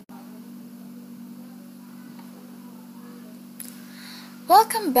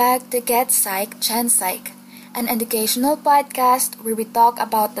Welcome back to Get Psych Gen Psych, an educational podcast where we talk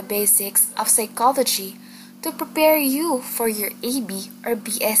about the basics of psychology to prepare you for your AB or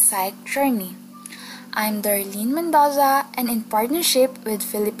BS Psych journey. I'm Darlene Mendoza, and in partnership with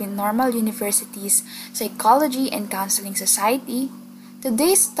Philippine Normal University's Psychology and Counseling Society,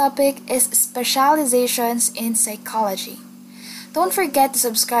 today's topic is specializations in psychology. Don't forget to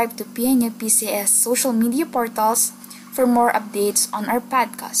subscribe to PNU PCS social media portals for more updates on our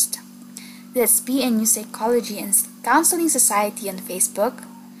podcast. That's PNU Psychology and Counseling Society on Facebook,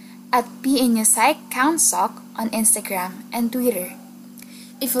 at PNU Psych CounSoc on Instagram and Twitter.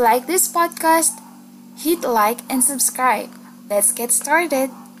 If you like this podcast, hit like and subscribe. Let's get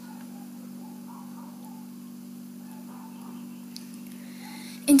started.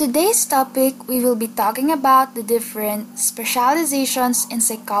 In today's topic, we will be talking about the different specializations in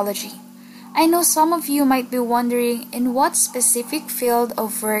psychology. I know some of you might be wondering in what specific field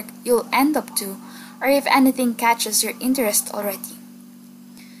of work you'll end up to, or if anything catches your interest already.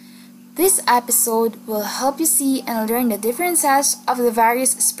 This episode will help you see and learn the differences of the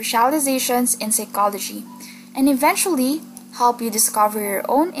various specializations in psychology, and eventually help you discover your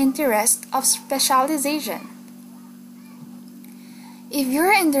own interest of specialization. If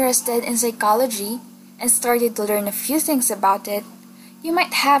you're interested in psychology and started to learn a few things about it, you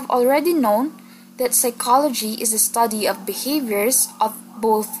might have already known that psychology is the study of behaviors of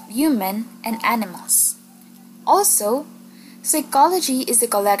both human and animals. Also, psychology is a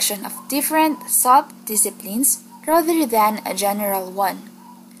collection of different sub-disciplines rather than a general one.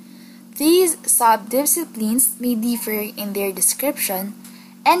 These sub-disciplines may differ in their description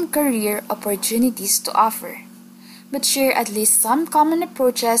and career opportunities to offer, but share at least some common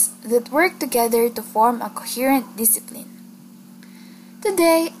approaches that work together to form a coherent discipline.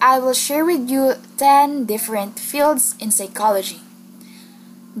 Today, I will share with you 10 different fields in psychology: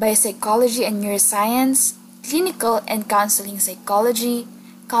 biopsychology and neuroscience, clinical and counseling psychology,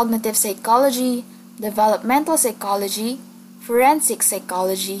 cognitive psychology, developmental psychology, forensic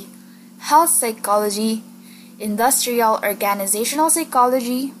psychology, health psychology, industrial organizational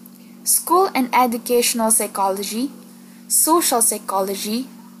psychology, school and educational psychology, social psychology,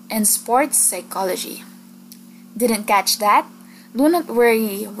 and sports psychology. Didn't catch that? Do not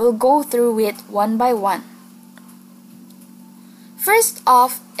worry, we'll go through it one by one. First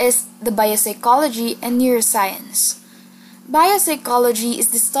off is the biopsychology and neuroscience. Biopsychology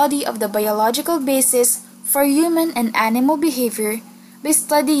is the study of the biological basis for human and animal behavior by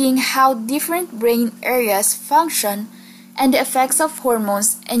studying how different brain areas function and the effects of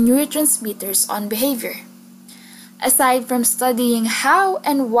hormones and neurotransmitters on behavior. Aside from studying how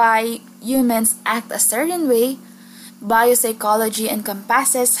and why humans act a certain way, biopsychology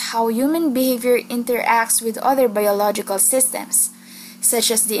encompasses how human behavior interacts with other biological systems,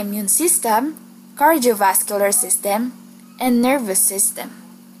 such as the immune system, cardiovascular system, and nervous system.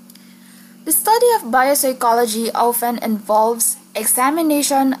 The study of biopsychology often involves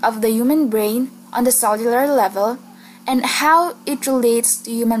examination of the human brain on the cellular level and how it relates to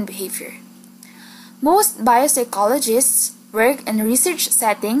human behavior. Most biopsychologists work in research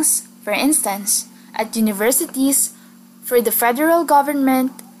settings, for instance, at universities, for the federal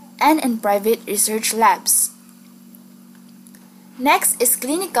government, and in private research labs. Next is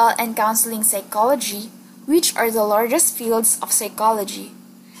clinical and counseling psychology, which are the largest fields of psychology.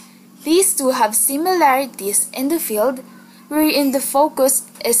 These two have similarities in the field, wherein the focus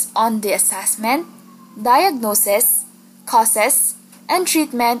is on the assessment, diagnosis, causes, and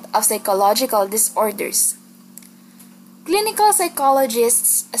treatment of psychological disorders. Clinical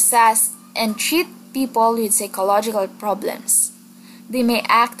psychologists assess and treat people with psychological problems. They may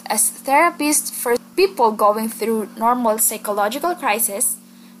act as therapists for people going through normal psychological crises,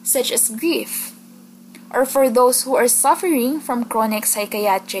 such as grief, or for those who are suffering from chronic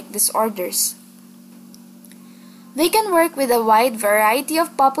psychiatric disorders. They can work with a wide variety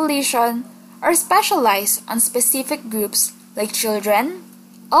of population or specialize on specific groups like children,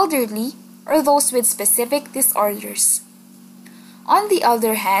 elderly, or those with specific disorders. On the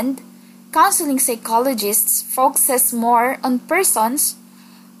other hand, counseling psychologists focuses more on persons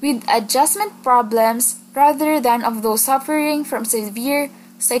with adjustment problems rather than of those suffering from severe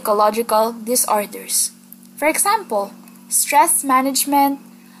psychological disorders. For example, stress management,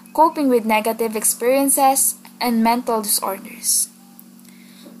 coping with negative experiences, and mental disorders.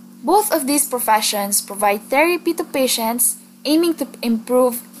 Both of these professions provide therapy to patients aiming to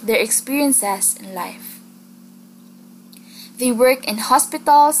improve their experiences in life. They work in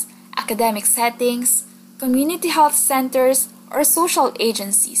hospitals, academic settings, community health centers, or social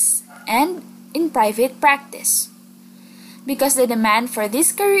agencies, and in private practice. Because the demand for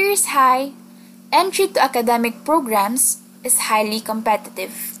this career is high, entry to academic programs is highly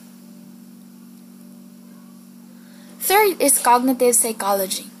competitive. Third is cognitive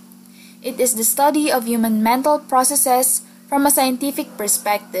psychology. It is the study of human mental processes from a scientific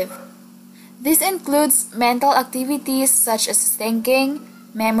perspective. This includes mental activities such as thinking,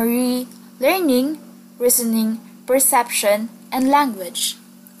 memory, learning, reasoning, perception, and language.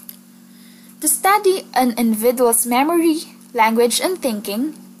 To study an individual's memory, language, and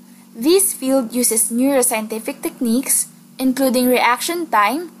thinking, this field uses neuroscientific techniques including reaction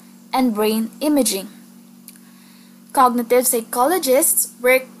time and brain imaging. Cognitive psychologists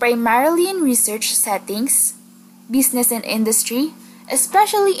work primarily in research settings, business and industry,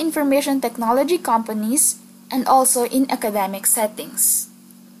 especially information technology companies, and also in academic settings.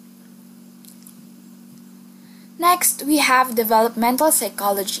 Next, we have developmental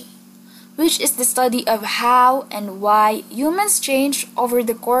psychology, which is the study of how and why humans change over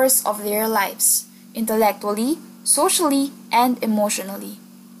the course of their lives, intellectually, socially, and emotionally.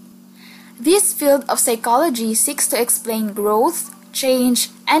 This field of psychology seeks to explain growth, change,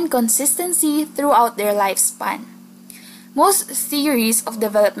 and consistency throughout their lifespan. Most theories of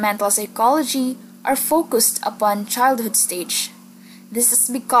developmental psychology are focused upon childhood stage. This is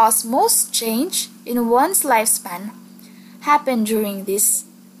because most change in one's lifespan happen during this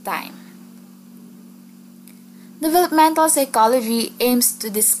time. Developmental psychology aims to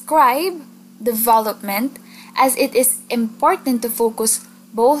describe development as it is important to focus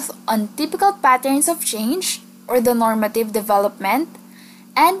both on typical patterns of change or the normative development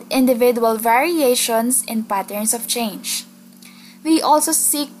and individual variations in patterns of change. We also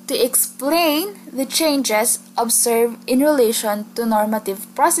seek to explain the changes observed in relation to normative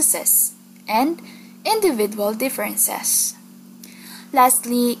processes and individual differences.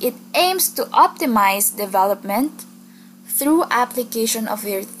 Lastly, it aims to optimize development through application of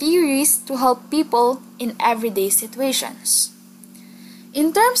their theories to help people in everyday situations.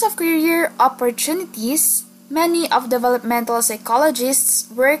 In terms of career opportunities, many of developmental psychologists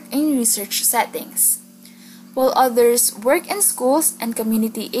work in research settings, while others work in schools and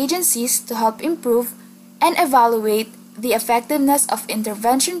community agencies to help improve and evaluate the effectiveness of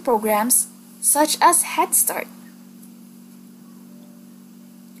intervention programs such as Head Start.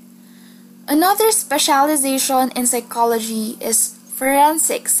 Another specialization in psychology is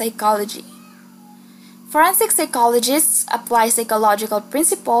forensic psychology. Forensic psychologists apply psychological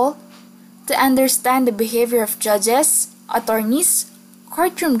principles to understand the behavior of judges, attorneys,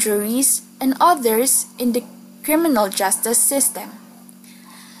 courtroom juries, and others in the criminal justice system.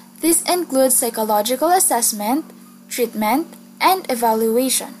 This includes psychological assessment, treatment, and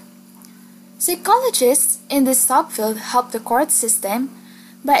evaluation. Psychologists in this subfield help the court system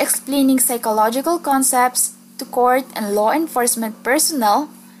by explaining psychological concepts to court and law enforcement personnel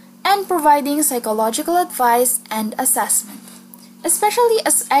and providing psychological advice and assessment, especially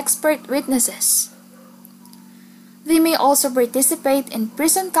as expert witnesses. They may also participate in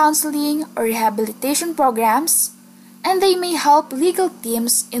prison counseling or rehabilitation programs, and they may help legal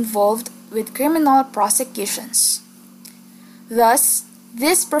teams involved with criminal prosecutions. Thus,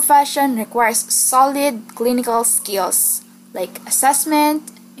 this profession requires solid clinical skills like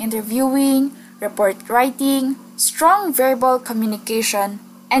assessment, interviewing, report writing, strong verbal communication,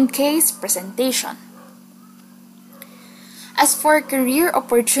 and case presentation. As for career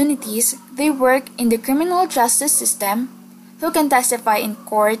opportunities, they work in the criminal justice system, who can testify in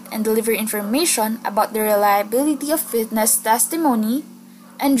court and deliver information about the reliability of witness testimony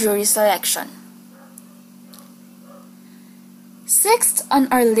and jury selection. Sixth on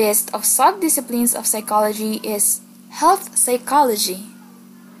our list of subdisciplines of psychology is health psychology.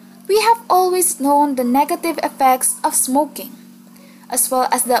 We have always known the negative effects of smoking, as well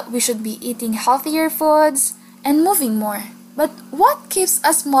as that we should be eating healthier foods and moving more. But what keeps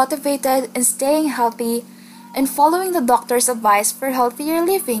us motivated in staying healthy and following the doctor's advice for healthier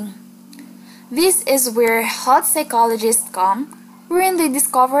living? This is where health psychologists come, wherein they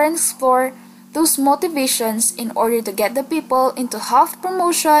discover and explore those motivations in order to get the people into health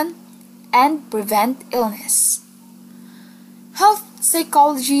promotion and prevent illness. Health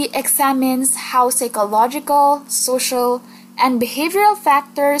psychology examines how psychological, social, and behavioral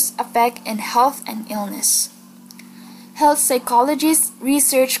factors affect in health and illness. Health psychologists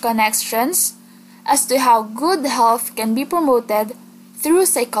research connections as to how good health can be promoted through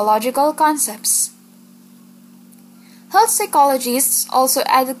psychological concepts. Health psychologists also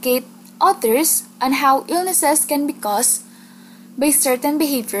educate others on how illnesses can be caused by certain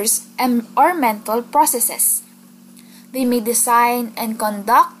behaviors or mental processes. They may design and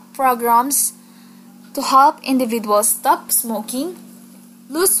conduct programs to help individuals stop smoking,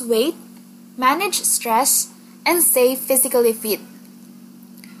 lose weight, manage stress, and stay physically fit.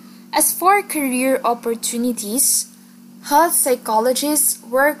 As for career opportunities, health psychologists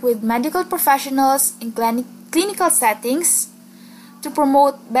work with medical professionals in clinical settings to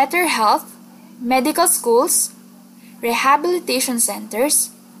promote better health, medical schools, rehabilitation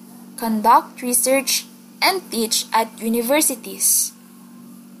centers, conduct research, and teach at universities.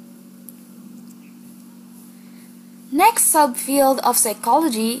 Next subfield of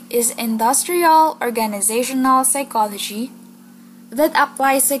psychology is industrial organizational psychology that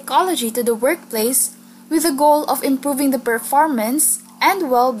applies psychology to the workplace with the goal of improving the performance and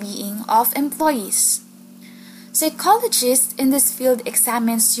well-being of employees. Psychologists in this field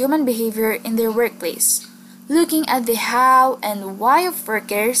examines human behavior in their workplace, looking at the how and why of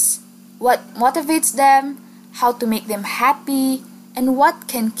workers, what motivates them, how to make them happy, and what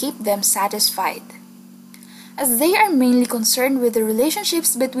can keep them satisfied. As they are mainly concerned with the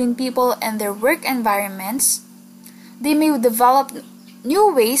relationships between people and their work environments, they may develop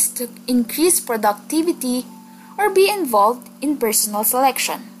new ways to increase productivity or be involved in personal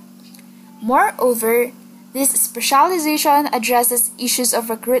selection. Moreover, this specialization addresses issues of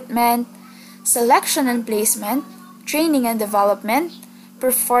recruitment, selection and placement, training and development,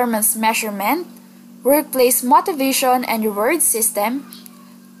 performance measurement, workplace motivation and reward system,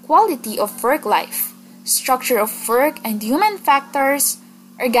 quality of work life, structure of work and human factors,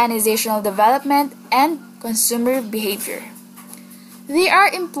 organizational development, and consumer behavior. They are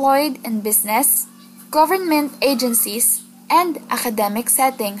employed in business, government agencies, and academic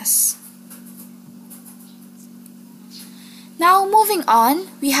settings. Now moving on,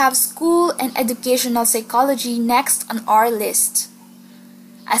 we have school and educational psychology next on our list.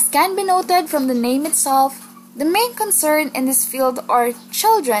 As can be noted from the name itself, the main concern in this field are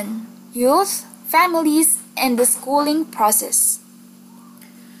children, youth, families, and the schooling process.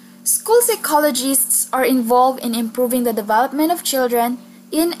 School psychologists are involved in improving the development of children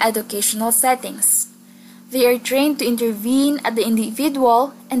in educational settings. They are trained to intervene at the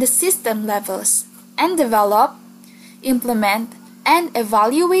individual and the system levels and develop, implement, and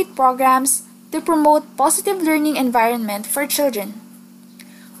evaluate programs to promote positive learning environment for children.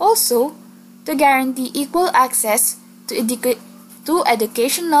 Also, to guarantee equal access to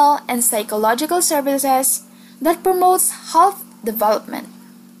educational and psychological services that promotes health development.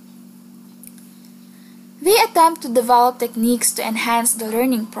 They attempt to develop techniques to enhance the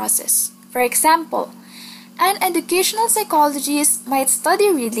learning process. For example, an educational psychologist might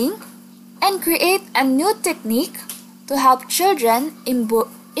study reading and create a new technique to help children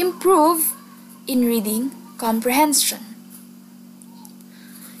improve in reading comprehension.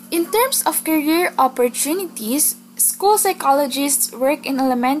 In terms of career opportunities, school psychologists work in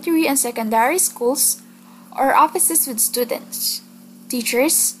elementary and secondary schools or offices with students,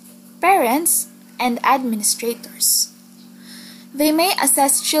 teachers, parents, and administrators. They may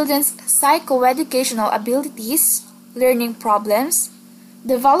assess children's psychoeducational abilities, learning problems,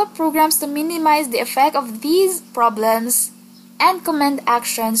 develop programs to minimize the effect of these problems, and commend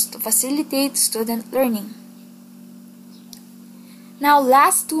actions to facilitate student learning. Now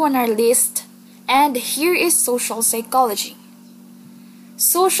last two on our list, and here is social psychology.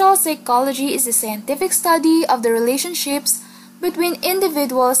 Social psychology is the scientific study of the relationships between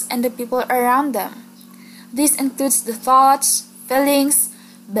individuals and the people around them. This includes the thoughts, feelings,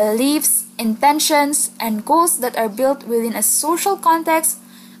 beliefs, intentions, and goals that are built within a social context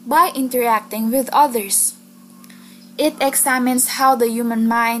by interacting with others. It examines how the human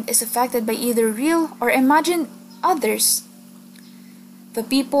mind is affected by either real or imagined others, the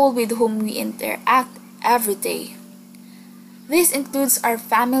people with whom we interact every day. This includes our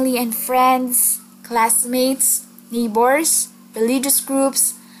family and friends, classmates, neighbors, religious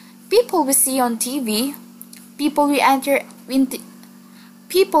groups, people we see on TV, people we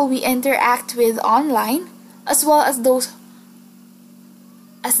interact with online, as well as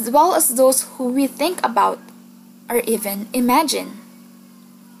those who we think about or even imagine.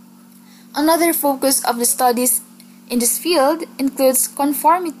 Another focus of the studies in this field includes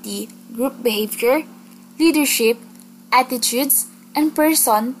conformity, group behavior, leadership, attitudes, and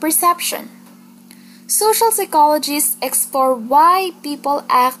person perception. Social psychologists explore why people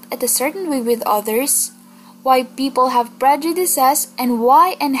act at a certain way with others, why people have prejudices, and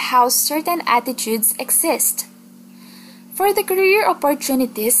why and how certain attitudes exist. For the career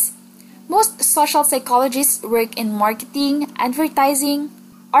opportunities, most social psychologists work in marketing, advertising,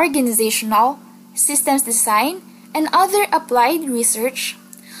 organizational, systems design, and other applied research,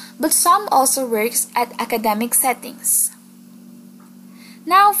 but some also works at academic settings.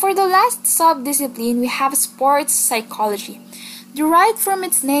 Now, for the last sub-discipline, we have sports psychology. Derived from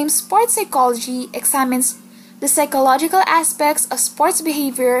its name, sports psychology examines the psychological aspects of sports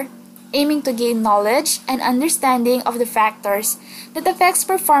behavior, aiming to gain knowledge and understanding of the factors that affects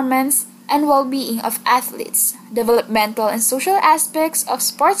performance and well-being of athletes, developmental and social aspects of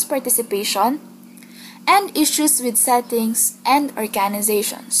sports participation, and issues with settings and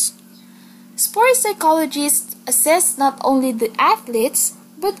organizations. Sports psychologists assess not only the athletes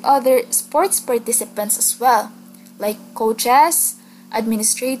but other sports participants as well, like coaches,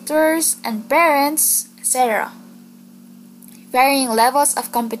 administrators, and parents, etc. Varying levels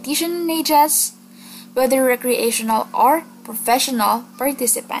of competition and ages, whether recreational or professional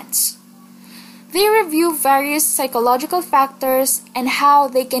participants. They review various psychological factors and how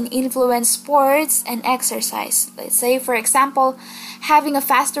they can influence sports and exercise. Let's say, for example, having a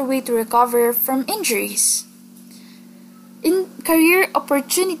faster way to recover from injuries. In career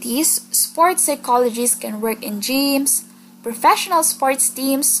opportunities, sports psychologists can work in gyms, professional sports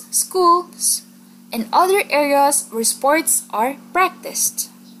teams, schools, and other areas where sports are practiced.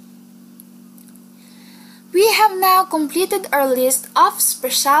 We have now completed our list of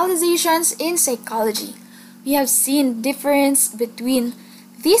specializations in psychology. We have seen the difference between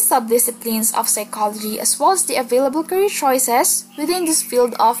these subdisciplines of psychology as well as the available career choices within this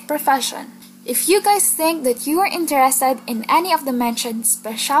field of profession. If you guys think that you are interested in any of the mentioned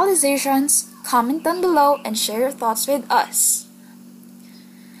specializations, comment down below and share your thoughts with us.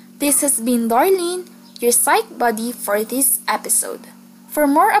 This has been Darlene, your psych buddy for this episode. For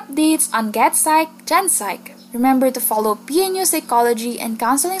more updates on Get Psych, Gen Psych, remember to follow PNU Psychology and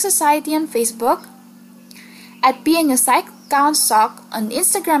Counseling Society on Facebook, at PNU Psych Soc on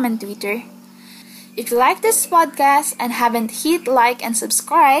Instagram and Twitter. If you like this podcast and haven't hit like and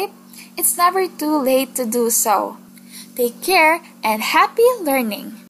subscribe, it's never too late to do so. Take care and happy learning!